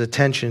turns his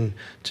attention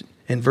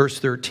in verse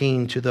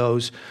 13 to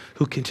those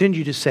who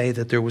continue to say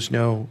that there was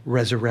no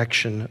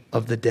resurrection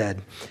of the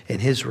dead.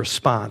 And his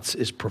response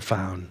is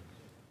profound.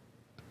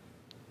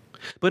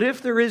 But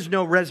if there is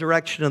no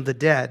resurrection of the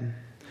dead,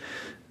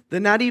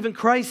 then not even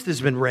Christ has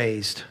been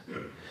raised.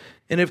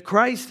 And if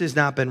Christ has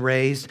not been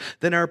raised,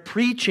 then our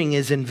preaching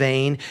is in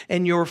vain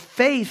and your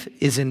faith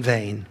is in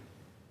vain.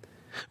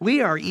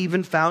 We are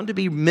even found to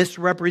be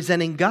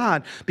misrepresenting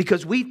God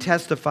because we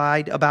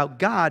testified about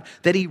God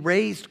that he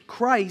raised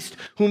Christ,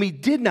 whom he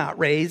did not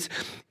raise,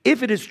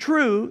 if it is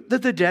true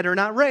that the dead are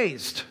not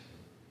raised.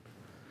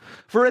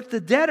 For if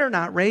the dead are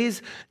not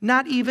raised,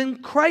 not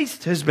even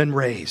Christ has been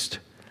raised.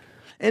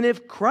 And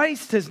if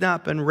Christ has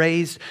not been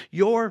raised,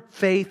 your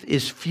faith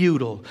is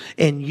futile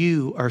and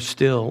you are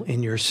still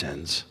in your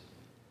sins.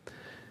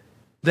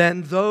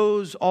 Then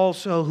those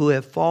also who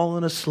have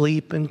fallen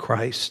asleep in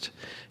Christ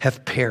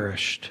have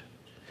perished.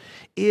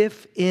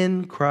 If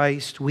in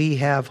Christ we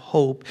have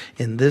hope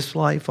in this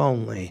life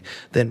only,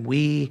 then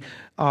we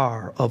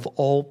are of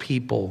all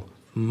people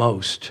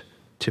most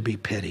to be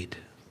pitied.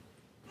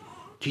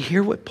 Do you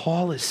hear what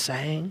Paul is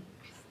saying?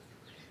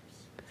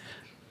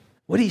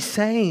 What he's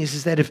saying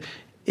is that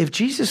if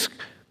Jesus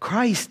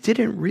Christ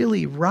didn't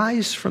really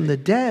rise from the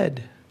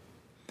dead,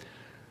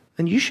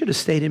 then you should have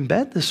stayed in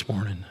bed this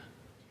morning.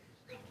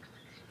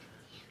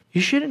 You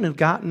shouldn't have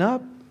gotten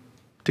up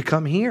to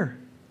come here.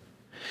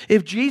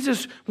 If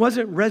Jesus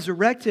wasn't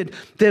resurrected,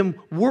 then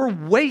we're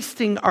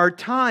wasting our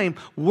time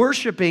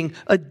worshiping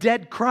a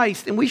dead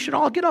Christ, and we should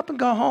all get up and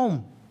go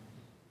home.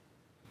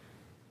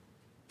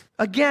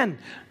 Again,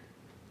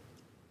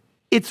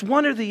 it's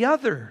one or the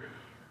other.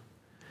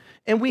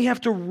 And we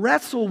have to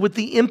wrestle with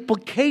the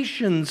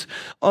implications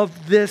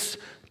of this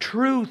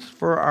truth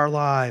for our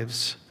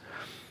lives.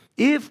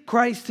 If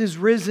Christ is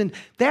risen,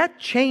 that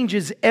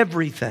changes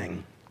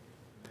everything.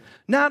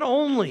 Not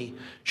only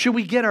should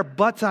we get our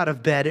butts out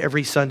of bed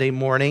every Sunday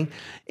morning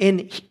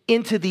and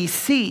into these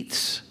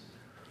seats,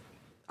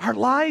 our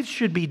lives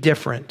should be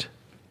different.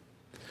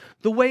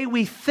 The way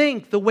we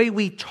think, the way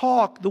we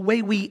talk, the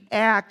way we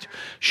act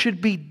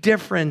should be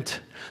different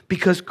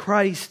because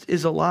Christ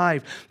is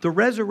alive. The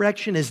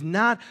resurrection is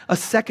not a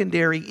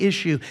secondary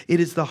issue. It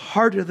is the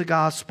heart of the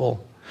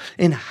gospel.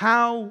 And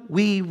how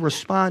we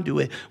respond to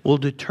it will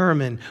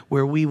determine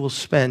where we will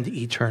spend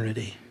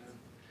eternity.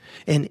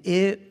 And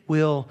it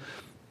will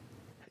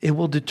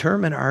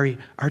determine our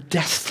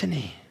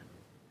destiny.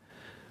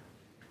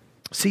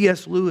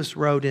 C.S. Lewis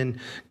wrote in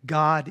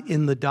God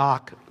in the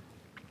Dock,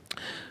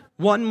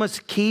 one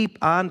must keep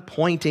on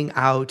pointing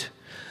out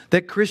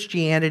that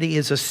Christianity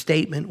is a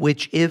statement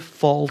which, if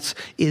false,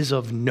 is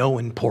of no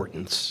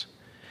importance,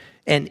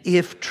 and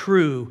if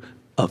true,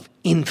 of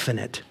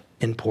infinite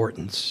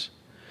importance.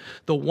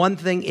 The one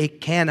thing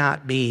it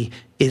cannot be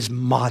is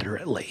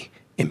moderately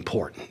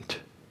important.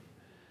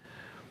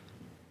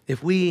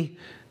 If we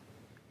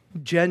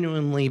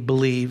genuinely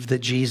believe that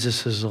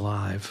Jesus is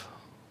alive,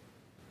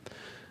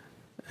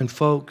 and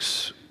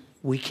folks,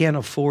 we can't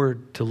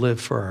afford to live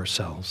for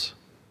ourselves.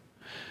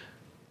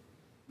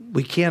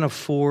 We can't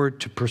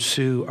afford to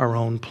pursue our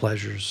own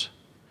pleasures,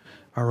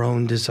 our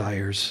own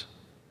desires.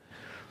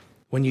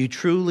 When you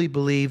truly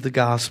believe the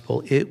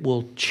gospel, it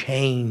will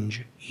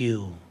change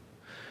you.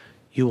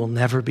 You will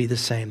never be the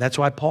same. That's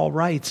why Paul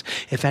writes,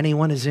 if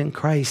anyone is in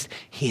Christ,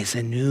 he is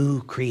a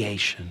new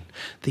creation.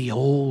 The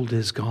old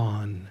is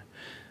gone.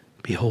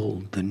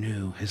 Behold, the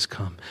new has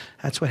come.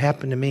 That's what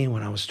happened to me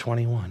when I was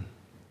 21.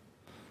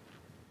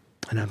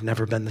 And I've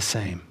never been the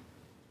same.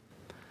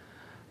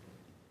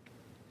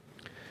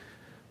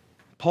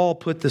 Paul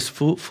put this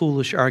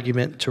foolish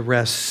argument to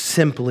rest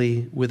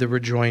simply with a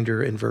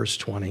rejoinder in verse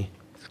 20.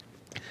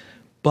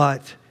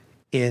 But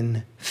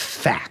in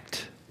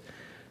fact,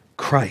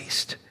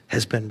 Christ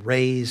has been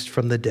raised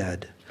from the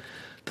dead,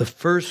 the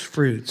first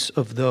fruits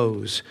of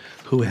those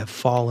who have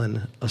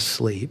fallen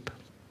asleep.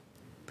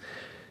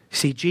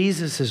 See,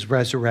 Jesus'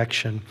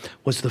 resurrection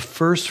was the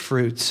first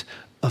fruits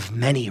of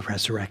many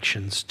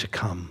resurrections to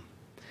come.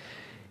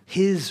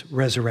 His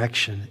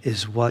resurrection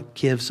is what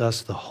gives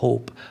us the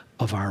hope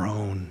of our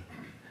own.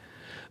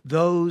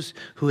 Those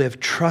who have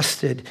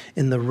trusted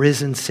in the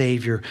risen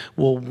Savior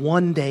will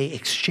one day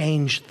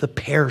exchange the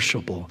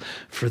perishable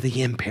for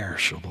the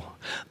imperishable,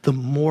 the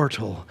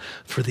mortal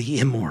for the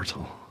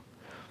immortal.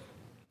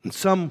 And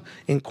some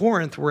in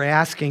Corinth were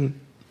asking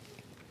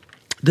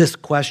this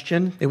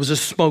question. It was a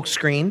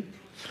smokescreen.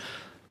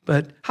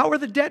 But how are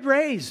the dead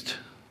raised?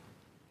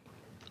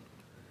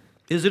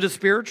 Is it a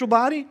spiritual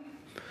body?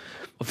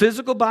 A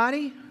physical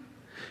body?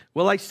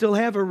 Will I still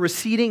have a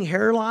receding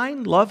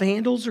hairline, love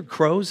handles, or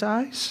crow's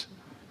eyes?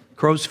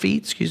 Crow's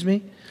feet, excuse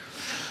me.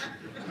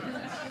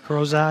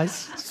 Crow's eyes.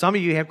 Some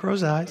of you have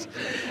crow's eyes.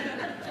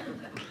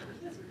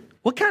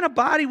 What kind of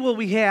body will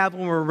we have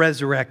when we're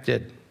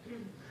resurrected?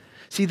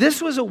 See,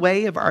 this was a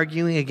way of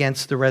arguing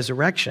against the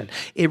resurrection.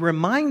 It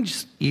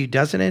reminds you,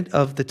 doesn't it,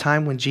 of the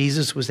time when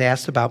Jesus was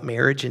asked about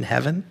marriage in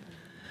heaven?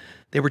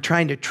 They were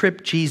trying to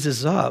trip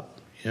Jesus up.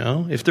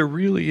 If there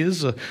really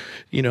is a,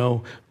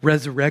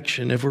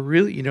 resurrection, if we're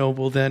really,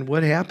 well, then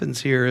what happens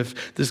here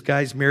if this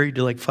guy's married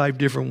to like 5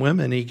 different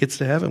women and he gets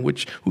to heaven?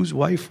 Whose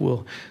wife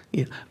will,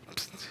 it's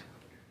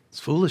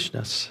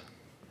foolishness.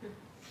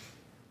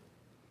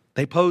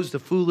 They posed a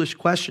foolish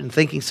question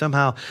thinking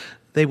somehow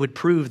they would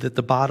prove that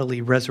the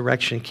bodily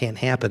resurrection can't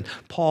happen.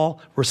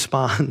 Paul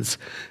responds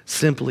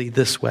simply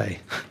this way.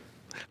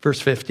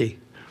 Verse 50.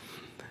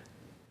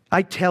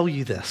 I tell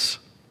you this,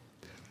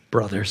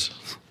 brothers.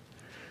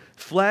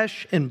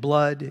 Flesh and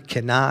blood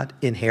cannot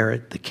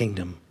inherit the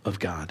kingdom of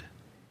God,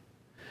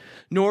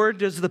 nor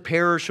does the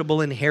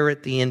perishable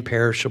inherit the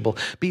imperishable.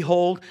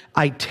 Behold,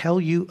 I tell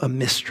you a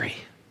mystery.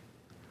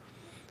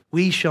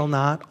 We shall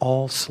not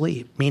all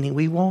sleep, meaning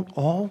we won't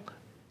all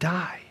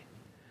die,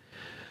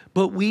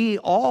 but we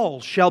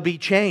all shall be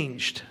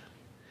changed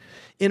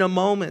in a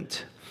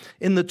moment,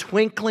 in the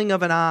twinkling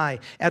of an eye,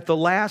 at the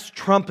last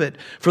trumpet.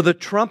 For the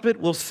trumpet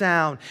will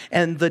sound,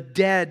 and the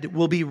dead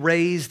will be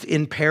raised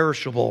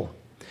imperishable,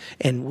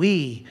 and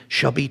we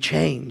shall be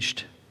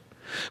changed.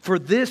 For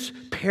this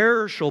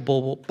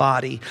perishable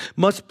body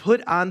must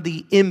put on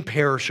the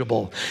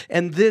imperishable,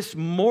 and this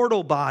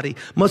mortal body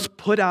must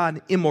put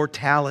on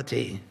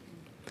immortality.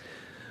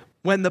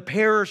 When the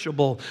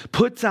perishable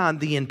puts on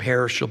the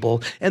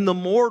imperishable, and the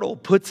mortal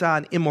puts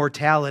on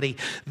immortality,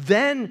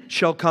 then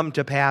shall come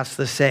to pass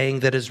the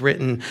saying that is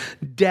written,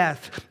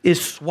 death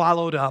is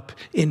swallowed up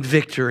in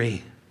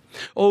victory.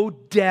 O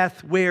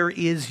death, where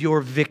is your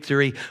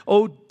victory?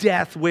 O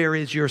death, where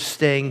is your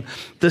sting?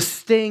 The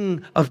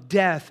sting of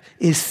death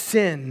is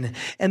sin,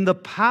 and the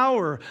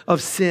power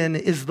of sin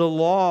is the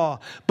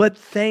law. But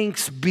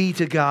thanks be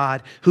to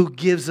God who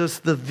gives us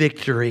the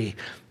victory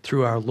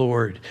through our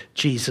Lord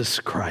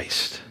Jesus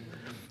Christ.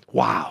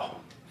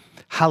 Wow.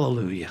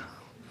 Hallelujah.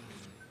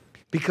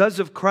 Because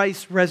of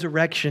Christ's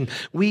resurrection,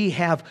 we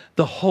have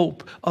the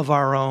hope of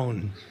our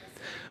own.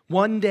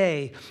 One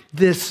day,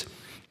 this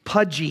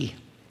pudgy,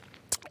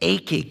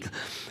 aching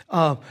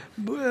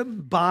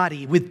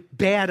body with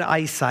bad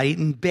eyesight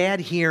and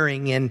bad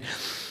hearing and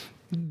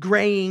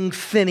graying,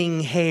 thinning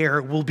hair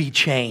will be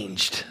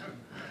changed.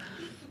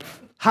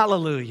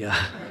 Hallelujah.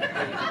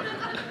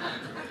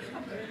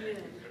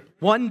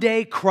 One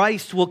day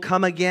Christ will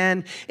come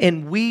again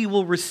and we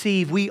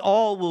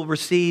all will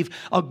receive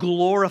a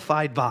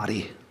glorified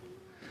body.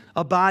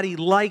 A body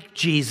like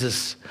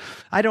Jesus.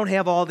 I don't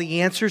have all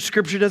the answers.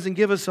 Scripture doesn't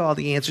give us all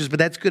the answers, but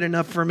that's good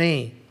enough for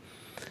me.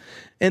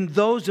 And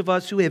those of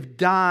us who have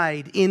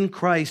died in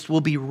Christ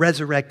will be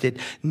resurrected,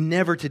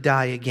 never to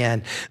die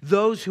again.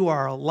 Those who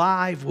are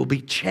alive will be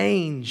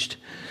changed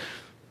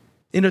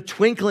in a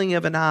twinkling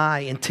of an eye,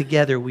 and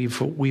together we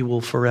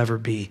will forever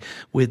be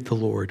with the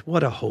Lord.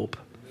 What a hope.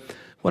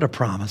 What a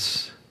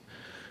promise.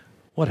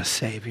 What a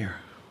Savior.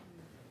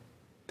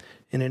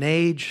 In an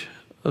age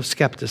of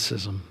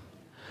skepticism,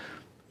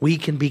 we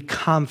can be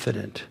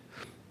confident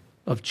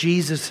of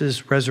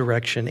Jesus'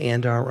 resurrection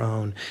and our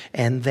own,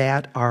 and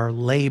that our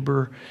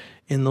labor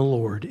in the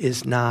Lord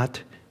is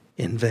not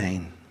in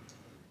vain.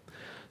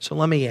 So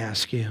let me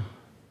ask you,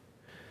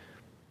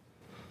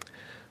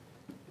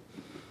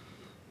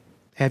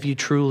 have you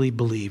truly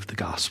believed the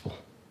gospel?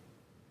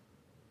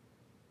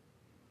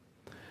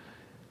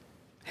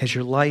 Has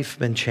your life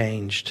been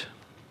changed?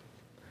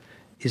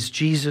 Is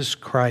Jesus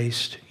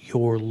Christ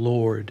your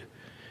Lord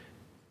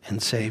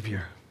and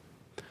Savior?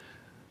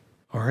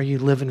 Or are you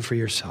living for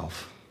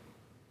yourself,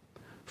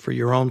 for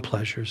your own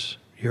pleasures,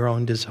 your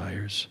own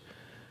desires?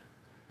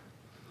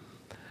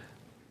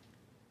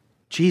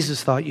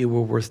 Jesus thought you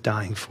were worth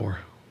dying for.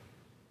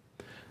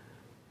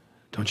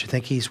 Don't you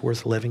think he's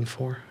worth living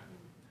for?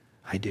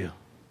 I do.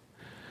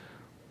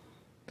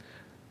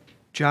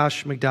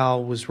 Josh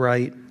McDowell was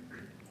right.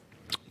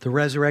 The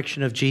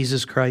resurrection of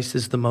Jesus Christ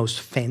is the most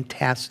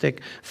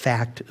fantastic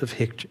fact of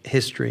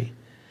history.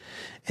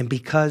 And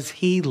because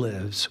he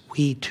lives,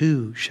 we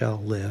too shall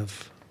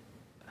live.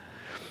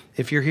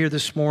 If you're here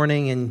this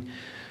morning and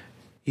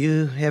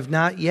you have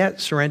not yet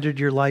surrendered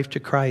your life to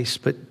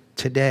Christ, but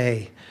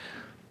today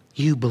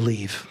you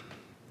believe.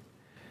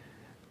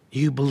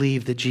 You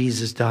believe that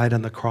Jesus died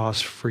on the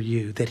cross for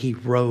you, that he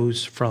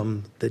rose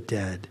from the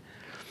dead.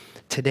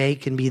 Today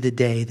can be the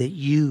day that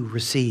you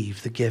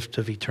receive the gift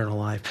of eternal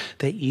life,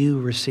 that you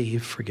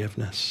receive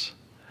forgiveness.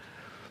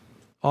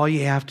 All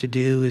you have to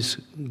do is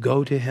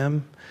go to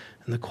him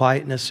in the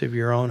quietness of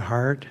your own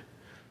heart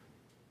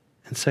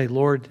and say,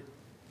 Lord,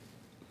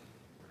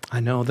 I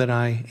know that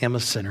I am a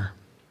sinner,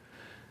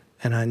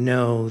 and I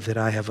know that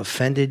I have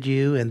offended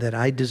you and that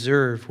I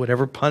deserve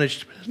whatever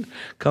punishment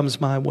comes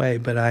my way,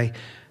 but I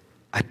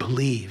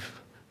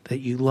believe that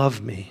you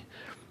love me,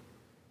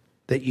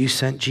 that you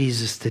sent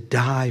Jesus to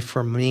die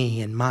for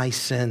me and my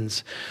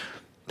sins,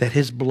 that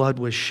his blood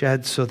was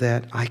shed so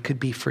that I could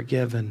be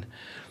forgiven.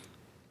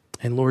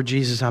 And Lord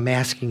Jesus, I'm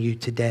asking you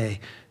today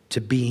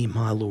to be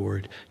my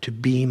Lord, to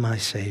be my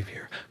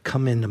Savior.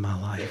 Come into my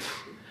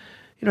life.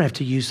 You don't have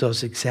to use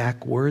those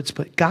exact words,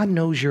 but God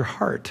knows your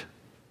heart.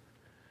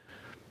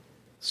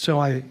 So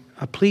I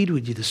plead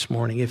with you this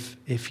morning,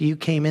 if you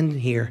came in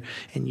here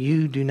and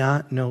you do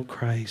not know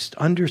Christ,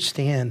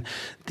 understand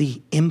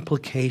the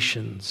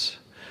implications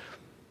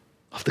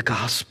of the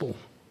gospel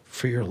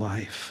for your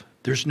life.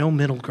 There's no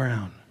middle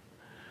ground.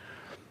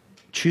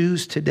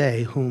 Choose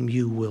today whom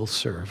you will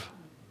serve.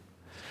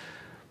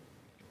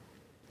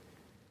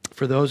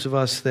 For those of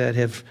us that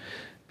have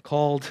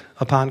called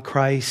upon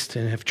Christ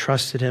and have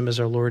trusted him as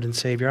our Lord and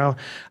Savior,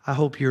 I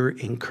hope you're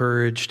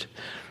encouraged.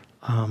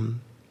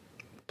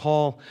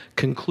 Paul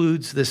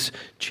concludes this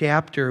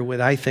chapter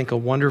with, I think, a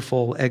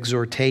wonderful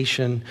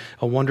exhortation,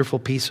 a wonderful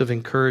piece of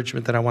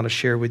encouragement that I want to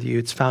share with you.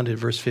 It's found in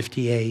verse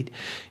 58.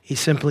 He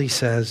simply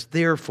says,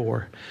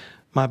 therefore,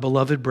 my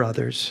beloved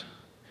brothers,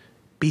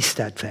 be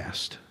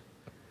steadfast,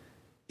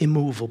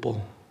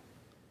 immovable,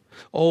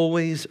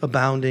 always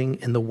abounding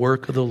in the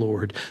work of the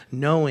Lord,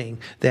 knowing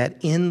that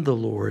in the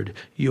Lord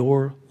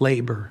your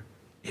labor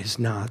is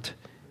not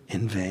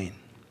in vain.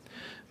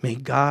 May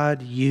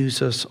God use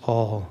us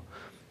all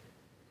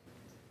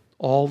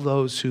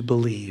those who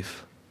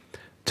believe,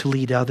 to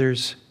lead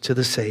others to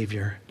the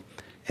Savior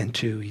and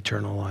to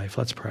eternal life.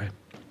 Let's pray.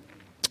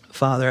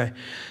 Father,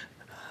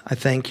 I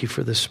thank you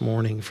for this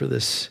morning, for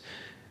this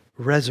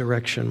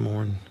resurrection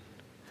morn.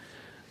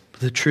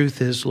 The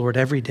truth is, Lord,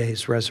 every day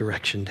is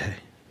resurrection day.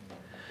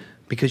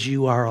 Because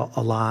you are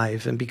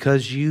alive, and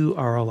because you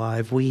are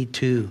alive, we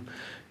too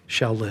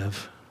shall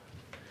live.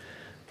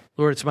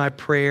 Lord, it's my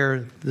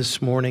prayer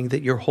this morning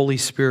that your Holy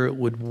Spirit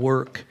would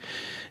work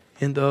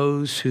in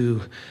those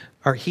who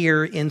are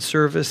here in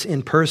service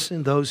in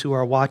person, those who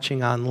are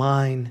watching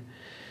online.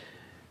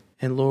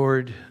 And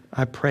Lord,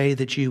 I pray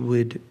that you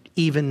would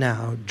even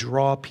now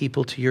draw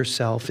people to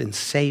yourself in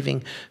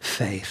saving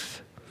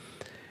faith,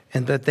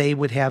 and that they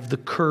would have the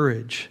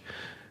courage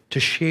to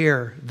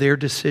share their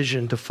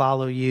decision to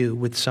follow you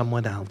with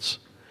someone else.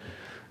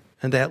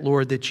 And that,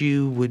 Lord, that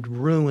you would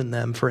ruin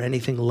them for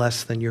anything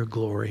less than your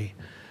glory.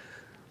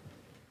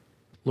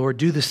 Lord,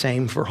 do the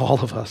same for all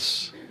of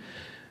us.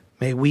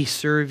 May we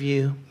serve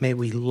you. May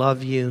we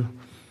love you.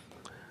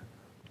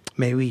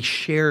 May we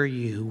share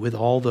you with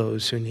all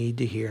those who need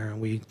to hear. And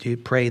we do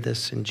pray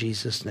this in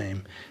Jesus'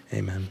 name.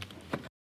 Amen.